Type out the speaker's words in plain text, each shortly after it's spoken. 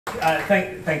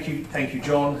thank you,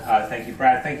 John. Thank you,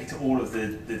 Brad. Thank you to all of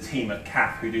the team at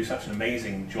CAP who do such an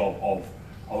amazing job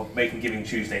of making Giving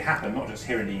Tuesday happen, not just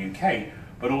here in the UK,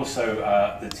 but also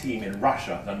the team in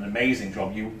Russia have done an amazing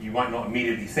job. You might not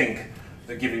immediately think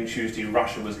that Giving Tuesday in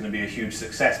Russia was going to be a huge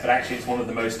success, but actually it's one of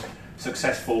the most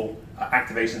successful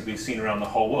activations we've seen around the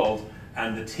whole world,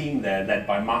 and the team there, led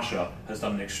by Masha, has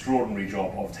done an extraordinary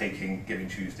job of taking Giving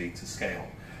Tuesday to scale.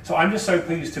 So I'm just so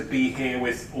pleased to be here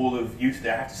with all of you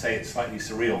today. I have to say it's slightly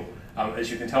surreal.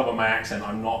 As you can tell by my accent,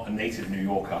 I'm not a native New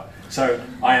Yorker. So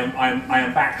I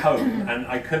am back home, and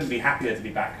I couldn't be happier to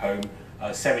be back home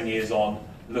 7 years on,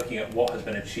 looking at what has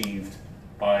been achieved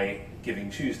by Giving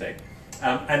Tuesday.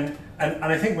 And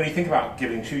I think when you think about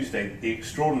Giving Tuesday, the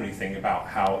extraordinary thing about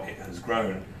how it has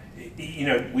grown, you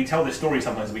know, we tell this story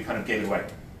sometimes that we kind of gave it away.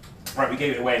 Right, we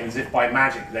gave it away, and as if by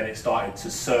magic then it started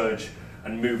to surge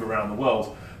and move around the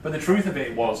world. But the truth of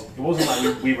it wasn't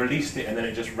like we released it and then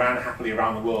it just ran happily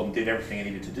around the world and did everything it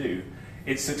needed to do.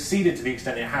 It succeeded to the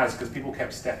extent it has because people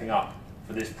kept stepping up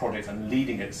for this project and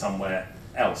leading it somewhere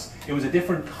else. It was a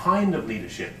different kind of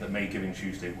leadership that made Giving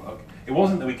Tuesday work. It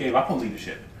wasn't that we gave up on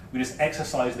leadership. We just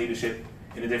exercised leadership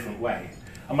in a different way.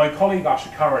 And my colleague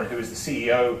Asha Curran, who is the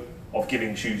CEO of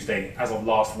Giving Tuesday as of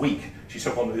last week, she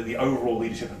took on the overall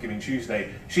leadership of Giving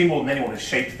Tuesday. She, more than anyone, has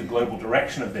shaped the global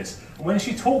direction of this. And when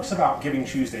she talks about Giving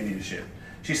Tuesday leadership,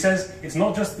 she says it's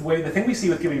not just the thing we see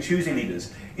with Giving Tuesday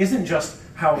leaders isn't just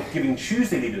how Giving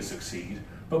Tuesday leaders succeed,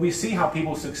 but we see how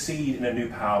people succeed in a new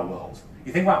power world.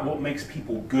 You think about what makes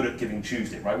people good at Giving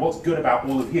Tuesday, right? What's good about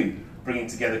all of you bringing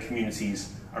together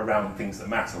communities around things that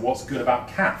matter? What's good about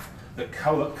CAF that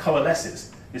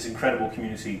coalesces this incredible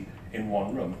community in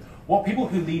one room? What people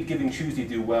who lead Giving Tuesday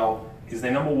do well is they,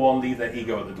 number one, leave their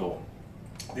ego at the door.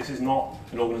 This is not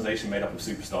an organization made up of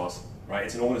superstars, right?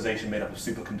 It's an organization made up of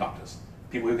superconductors,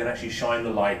 people who can actually shine the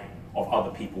light of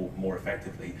other people more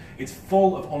effectively. It's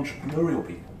full of entrepreneurial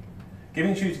people.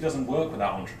 Giving Tuesday doesn't work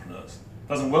without entrepreneurs. It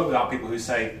doesn't work without people who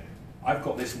say, I've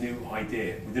got this new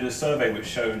idea. We did a survey which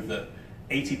showed that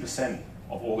 80%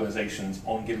 of organizations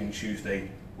on Giving Tuesday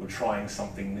were trying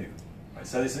something new. Right?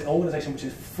 So this is an organization which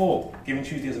is full, Giving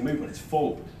Tuesday as a movement, is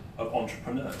full of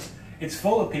entrepreneurs. It's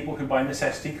full of people who by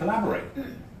necessity collaborate.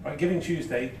 Right? Giving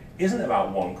Tuesday isn't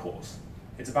about one cause.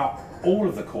 It's about all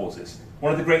of the causes.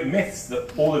 One of the great myths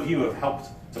that all of you have helped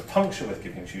to puncture with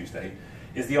Giving Tuesday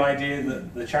is the idea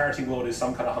that the charity world is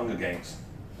some kind of Hunger Games,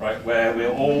 right? Where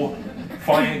we're all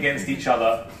fighting against each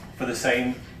other for the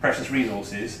same precious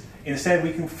resources. Instead,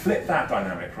 we can flip that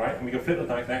dynamic, right? And we can flip the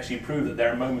dynamic and actually prove that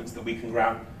there are moments that we can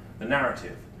grab the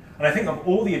narrative. And I think of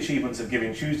all the achievements of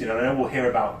Giving Tuesday, and I know we'll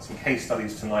hear about some case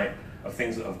studies tonight of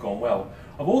things that have gone well.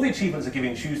 Of all the achievements of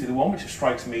Giving Tuesday, the one which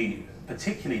strikes me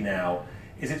particularly now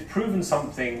is it's proven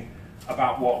something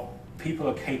about what people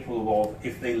are capable of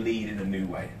if they lead in a new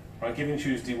way. Right? Giving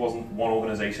Tuesday wasn't one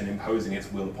organization imposing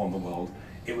its will upon the world.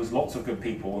 It was lots of good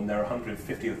people, and there are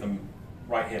 150 of them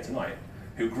right here tonight,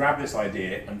 who grabbed this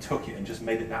idea and took it and just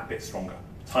made it that bit stronger.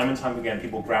 Time and time again,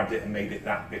 people grabbed it and made it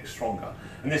that bit stronger.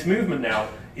 And this movement now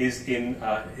is in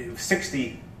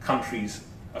 60 countries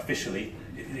officially.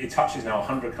 It touches now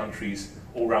 100 countries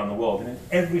all around the world. And in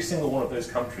every single one of those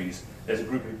countries, there's a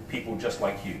group of people just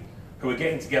like you, who are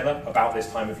getting together about this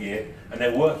time of year, and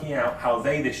they're working out how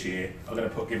they this year are going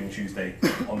to put Giving Tuesday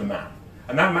on the map.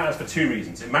 And that matters for two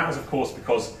reasons. It matters, of course,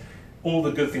 because all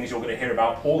the good things you're going to hear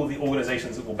about, all of the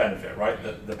organizations that will benefit, right?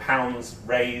 The pounds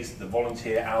raised, the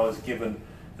volunteer hours given,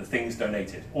 the things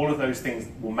donated. All of those things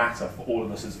will matter for all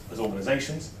of us as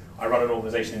organizations. I run an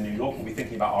organization in New York. We'll be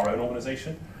thinking about our own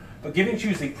organization. But Giving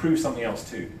Tuesday proves something else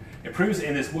too. It proves that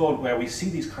in this world where we see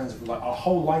these kinds of, like, our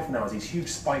whole life now is these huge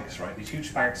spikes, right? These huge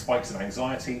spikes of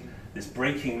anxiety, this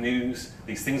breaking news,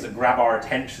 these things that grab our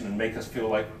attention and make us feel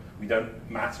like we don't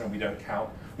matter and we don't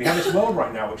count. We have this world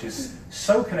right now which is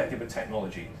so connected with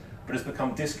technology, but has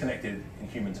become disconnected in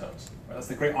human terms. Right? That's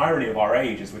the great irony of our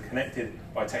age, is we're connected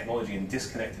by technology and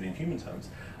disconnected in human terms.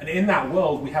 And in that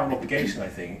world, we have an obligation, I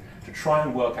think, to try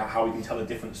and work out how we can tell a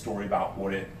different story about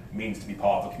what it means to be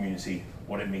part of a community,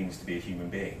 what it means to be a human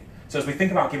being. So as we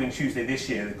think about Giving Tuesday this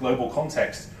year, the global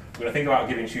context, we're going to think about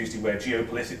Giving Tuesday where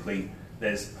geopolitically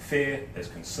there's fear, there's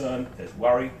concern, there's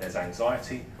worry, there's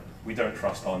anxiety. We don't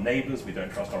trust our neighbours, we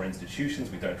don't trust our institutions,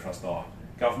 we don't trust our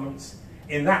governments.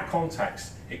 In that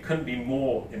context, it couldn't be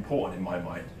more important in my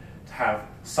mind to have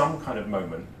some kind of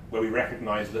moment where we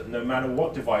recognise that no matter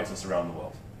what divides us around the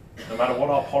world, no matter what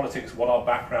our politics, what our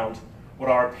background, what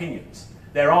our opinions,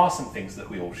 there are some things that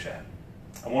we all share.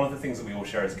 And one of the things that we all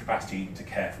share is the capacity to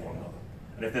care for one another.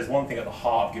 And if there's one thing at the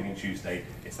heart of Giving Tuesday,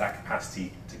 it's that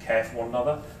capacity to care for one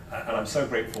another. And I'm so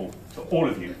grateful to all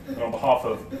of you. And on behalf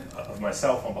of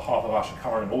myself, on behalf of Asha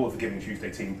Curran and all of the Giving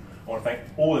Tuesday team, I want to thank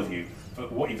all of you for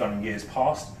what you've done in years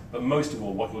past, but most of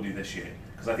all, what you'll do this year.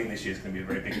 Because I think this year is going to be a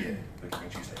very big year for Giving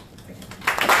Tuesday. Thank you.